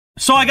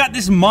So I got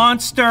this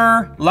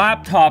monster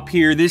laptop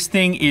here. This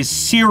thing is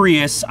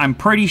serious. I'm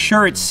pretty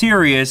sure it's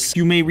serious.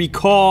 You may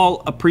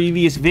recall a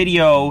previous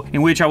video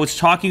in which I was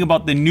talking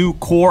about the new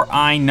Core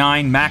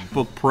i9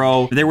 MacBook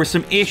Pro. There were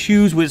some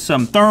issues with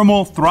some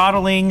thermal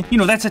throttling. You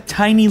know, that's a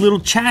tiny little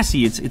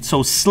chassis. It's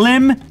so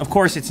slim. Of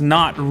course, it's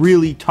not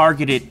really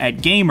targeted at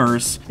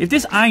gamers. If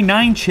this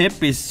i9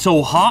 chip is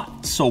so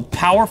hot, so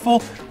powerful,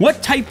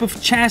 what type of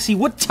chassis,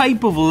 what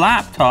type of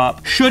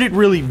laptop should it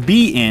really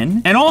be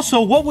in? And also,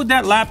 what would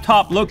that laptop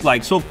look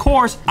like? So of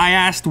course, I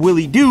asked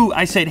Willie Do,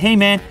 I said, hey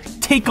man,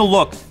 take a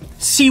look,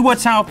 see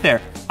what's out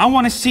there. I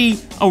want to see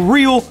a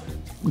real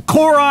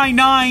Core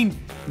i9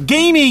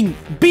 gaming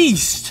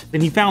beast.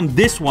 And he found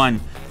this one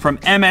from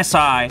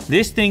MSI.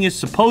 This thing is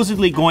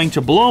supposedly going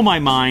to blow my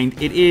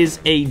mind. It is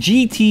a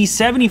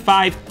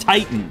GT75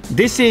 Titan.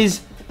 This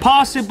is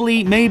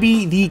possibly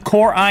maybe the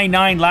Core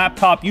i9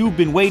 laptop you've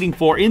been waiting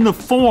for in the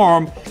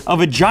form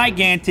of a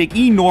gigantic,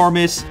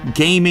 enormous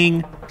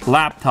gaming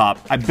laptop.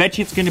 I bet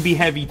you it's gonna be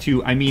heavy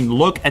too. I mean,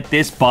 look at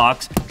this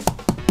box.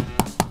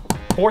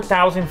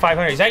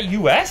 4,500. Is that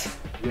US?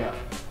 Yeah.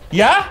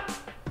 Yeah?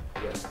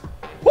 Yes.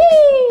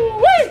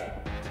 Woo! Wait!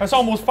 That's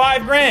almost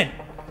 5 grand.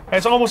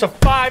 That's almost a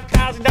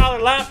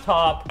 $5,000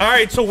 laptop. All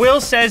right, so Will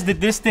says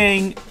that this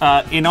thing,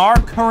 in our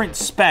current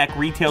spec,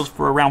 retails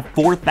for around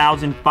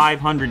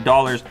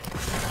 $4,500.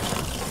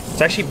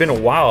 It's actually been a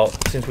while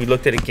since we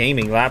looked at a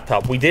gaming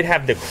laptop. We did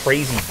have the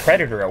crazy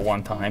Predator at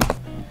one time.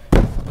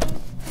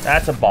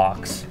 That's a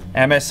box.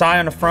 MSI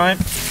on the front,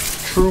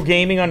 True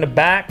Gaming on the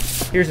back.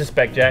 Here's the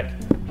spec, Jack.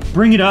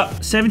 Bring it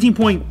up,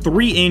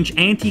 17.3-inch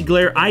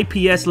anti-glare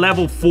IPS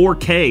level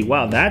 4K.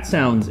 Wow, that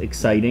sounds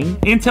exciting.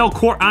 Intel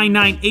Core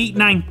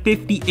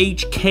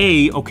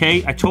i9-8950HK,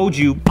 okay? I told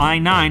you,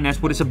 i9,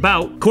 that's what it's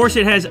about. Of course,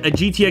 it has a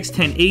GTX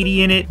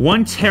 1080 in it,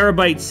 1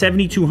 terabyte,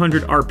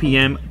 7200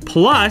 RPM,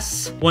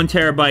 plus 1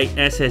 terabyte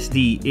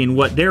SSD in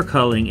what they're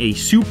calling a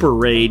Super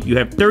RAID. You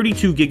have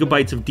 32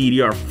 gigabytes of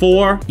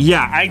DDR4.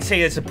 Yeah, I'd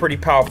say it's a pretty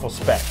powerful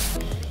spec.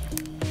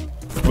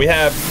 We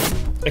have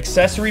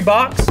accessory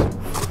box.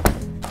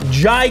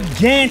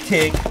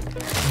 Gigantic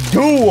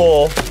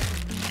dual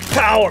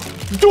power,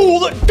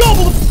 double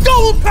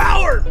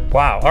power.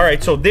 Wow. All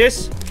right, so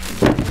this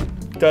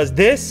does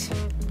this.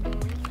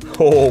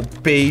 Oh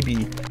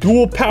baby,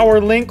 dual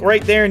power link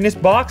right there in this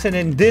box, and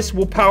then this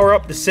will power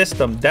up the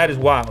system. That is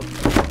wild.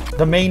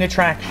 The main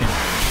attraction.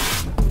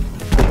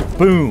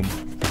 Boom.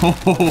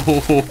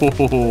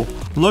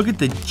 Look at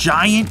the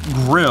giant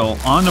grill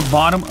on the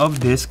bottom of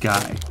this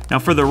guy. Now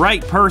for the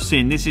right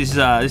person, this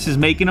is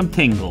making them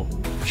tingle.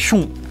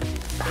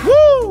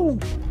 Woo!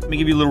 Let me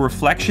give you a little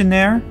reflection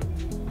there.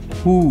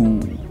 Ooh.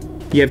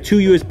 You have 2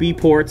 USB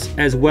ports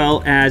as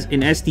well as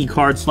an SD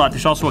card slot.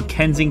 There's also a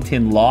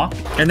Kensington lock.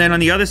 And then on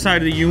the other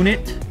side of the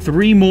unit,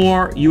 3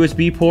 more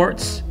USB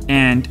ports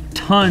and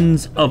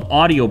tons of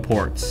audio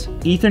ports.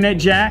 Ethernet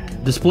jack,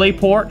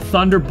 DisplayPort,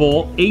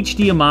 Thunderbolt,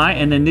 HDMI,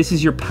 and then this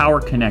is your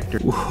power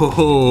connector.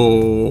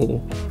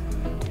 Whoa.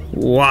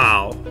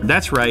 Wow.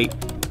 That's right.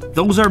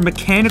 Those are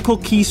mechanical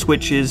key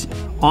switches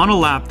on a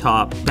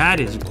laptop. That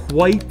is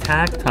quite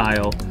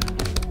tactile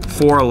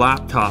for a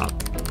laptop.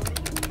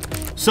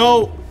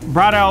 So,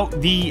 brought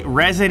out the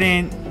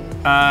resident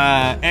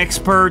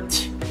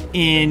expert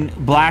in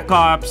Black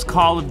Ops,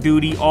 Call of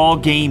Duty, all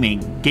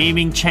gaming.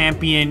 Gaming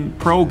champion,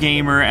 pro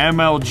gamer,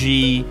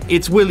 MLG.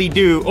 It's Willie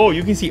Do. Oh,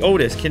 you can see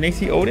Otis. Can they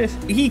see Otis?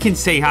 He can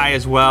say hi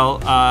as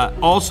well.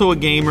 Also a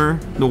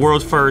gamer, the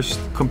world's first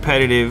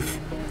competitive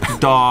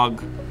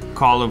dog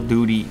Call of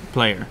Duty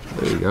player.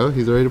 There you go,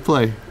 he's ready to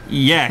play.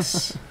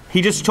 Yes.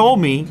 He just told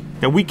me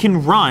that we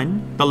can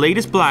run the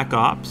latest Black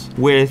Ops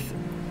with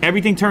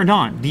everything turned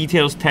on.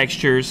 Details,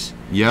 textures,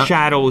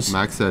 shadows,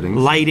 max settings,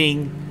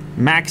 lighting,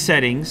 max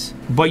settings.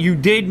 But you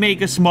did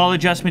make a small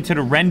adjustment to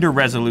the render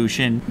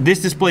resolution.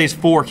 This display is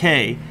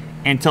 4K.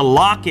 And to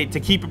lock it, to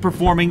keep it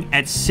performing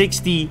at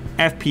 60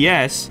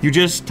 FPS, you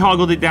just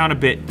toggled it down a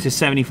bit to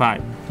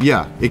 75.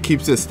 Yeah, it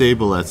keeps it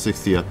stable at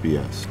 60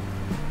 FPS.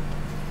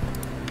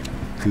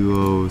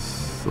 Duo,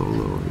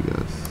 solo, I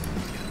guess.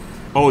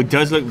 Oh, it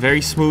does look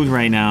very smooth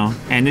right now.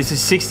 And this is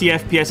 60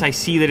 FPS. I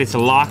see that it's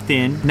locked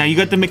in. Now you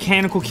got the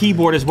mechanical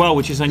keyboard as well,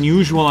 which is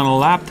unusual on a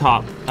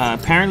laptop.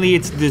 Apparently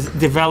it's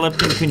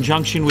developed in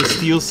conjunction with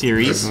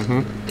SteelSeries.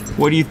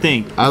 What do you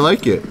think? I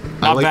like it.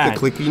 Not I like bad. the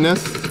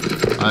clickiness.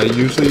 I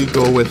usually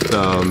go with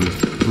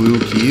blue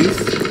keys,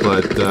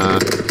 but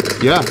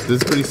yeah, this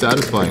is pretty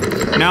satisfying.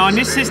 Now on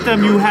this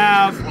system you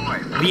have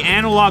the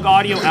analog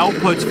audio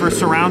outputs for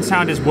surround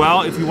sound as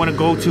well, if you want to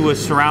go to a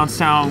surround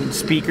sound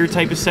speaker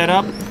type of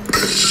setup.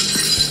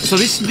 So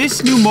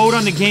this new mode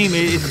on the game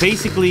is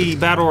basically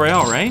Battle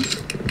Royale, right?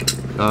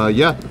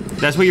 Yeah.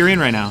 That's what you're in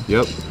right now.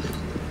 Yep.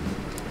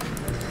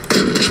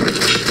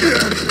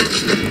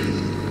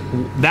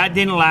 That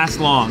didn't last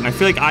long. I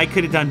feel like I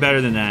could have done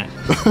better than that.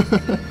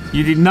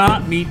 You did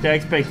not meet the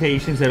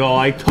expectations at all.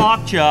 I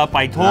talked you up.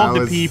 I told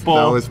the people.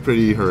 That was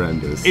pretty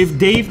horrendous. If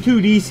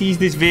Dave2D sees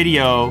this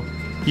video,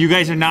 you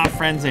guys are not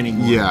friends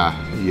anymore. Yeah,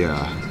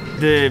 yeah.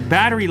 The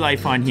battery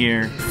life on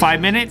here,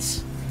 5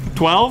 minutes?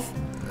 12?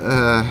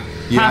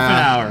 Half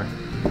an hour.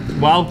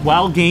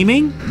 While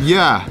gaming?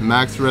 Yeah,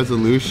 max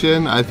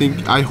resolution.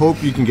 I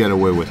hope you can get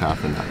away with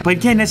half an hour. But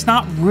again, that's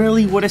not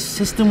really what a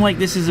system like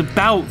this is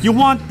about. You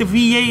want the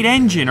V8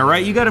 engine, all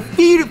right? You gotta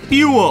feed it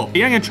fuel.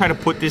 You're not gonna try to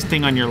put this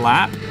thing on your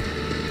lap.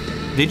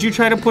 Did you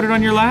try to put it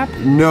on your lap?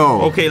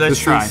 No. Okay, let's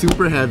try. This thing's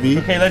super heavy.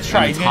 Okay, let's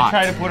try. He's gonna hot.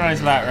 try to put it on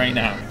his lap right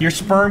now. Your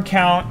sperm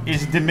count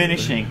is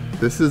diminishing.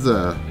 This is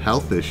a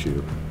health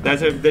issue.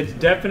 That's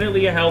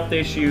definitely a health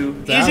issue.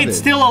 Is Savage. it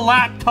still a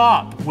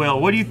laptop,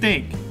 Will? What do you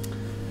think?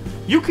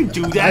 You can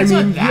do that. I It's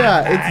mean, not that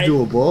yeah, bad. it's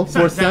doable. It's For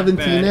not that 17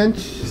 bad. inch.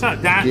 It's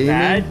not that gaming.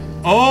 bad.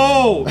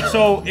 Oh,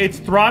 so it's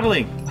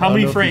throttling. How many I don't know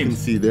if you frames? can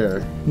see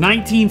there.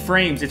 19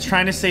 frames. It's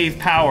trying to save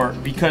power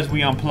because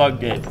we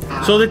unplugged it.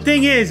 So the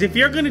thing is, if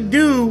you're gonna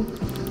do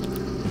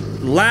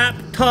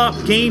laptop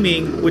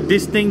gaming with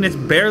this thing that's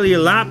barely a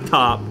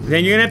laptop,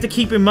 then you're gonna have to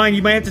keep in mind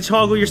you might have to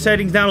toggle your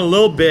settings down a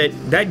little bit.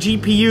 That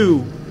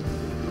GPU,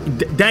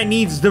 that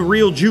needs the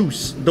real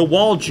juice, the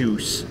wall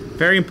juice.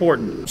 Very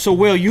important. So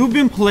Will, you've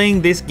been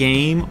playing this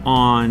game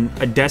on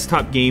a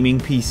desktop gaming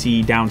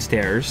PC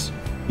downstairs.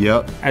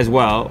 Yep. As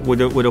well,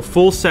 with a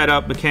full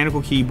setup,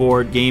 mechanical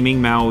keyboard,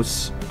 gaming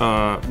mouse,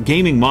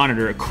 gaming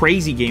monitor, a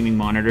crazy gaming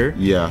monitor.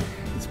 Yeah,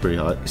 it's pretty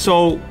hot.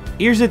 So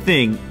here's the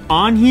thing,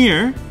 on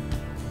here,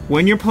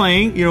 when you're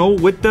playing, you know,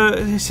 with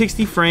the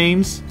 60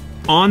 frames,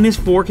 on this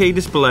 4K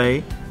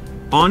display,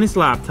 on this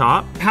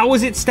laptop, how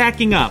is it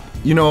stacking up?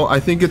 You know, I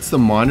think it's the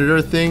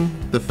monitor thing.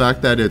 The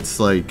fact that it's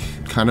like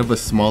kind of a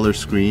smaller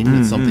screen.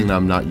 It's something that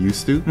I'm not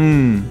used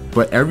to.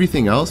 But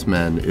everything else,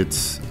 man,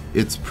 it's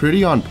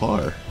pretty on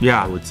par.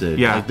 Yeah, I would say.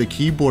 yeah. Like the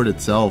keyboard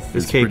itself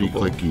is pretty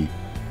capable. clicky,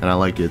 and I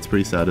like it. It's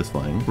pretty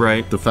satisfying.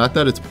 Right. The fact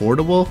that it's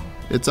portable,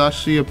 it's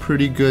actually a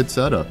pretty good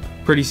setup.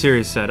 Pretty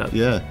serious setup.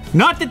 Yeah.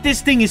 Not that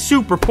this thing is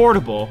super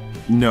portable,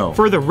 No.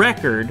 for the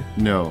record,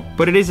 No.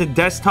 but it is a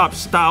desktop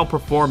style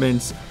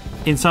performance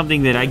in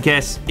something that I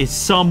guess is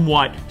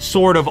somewhat,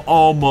 sort of,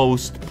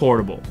 almost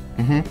portable.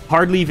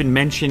 Hardly even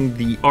mentioned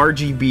the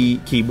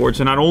RGB keyboard.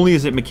 So not only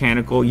is it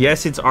mechanical,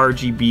 yes, it's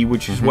RGB,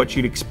 which is what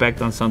you'd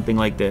expect on something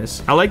like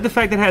this. I like the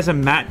fact that it has a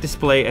matte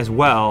display as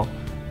well,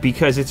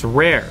 because it's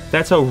rare.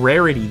 That's a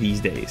rarity these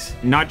days.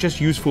 Not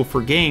just useful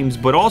for games,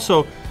 but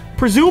also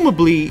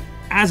presumably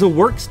as a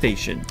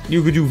workstation.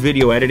 You could do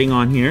video editing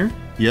on here.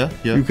 Yeah,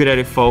 yeah. You could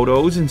edit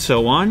photos and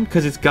so on,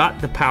 because it's got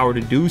the power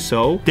to do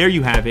so. There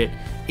you have it.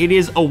 It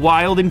is a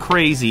wild and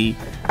crazy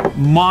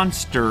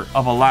monster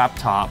of a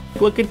laptop.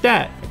 Look at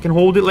that. I can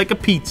hold it like a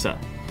pizza.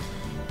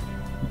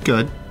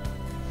 Good.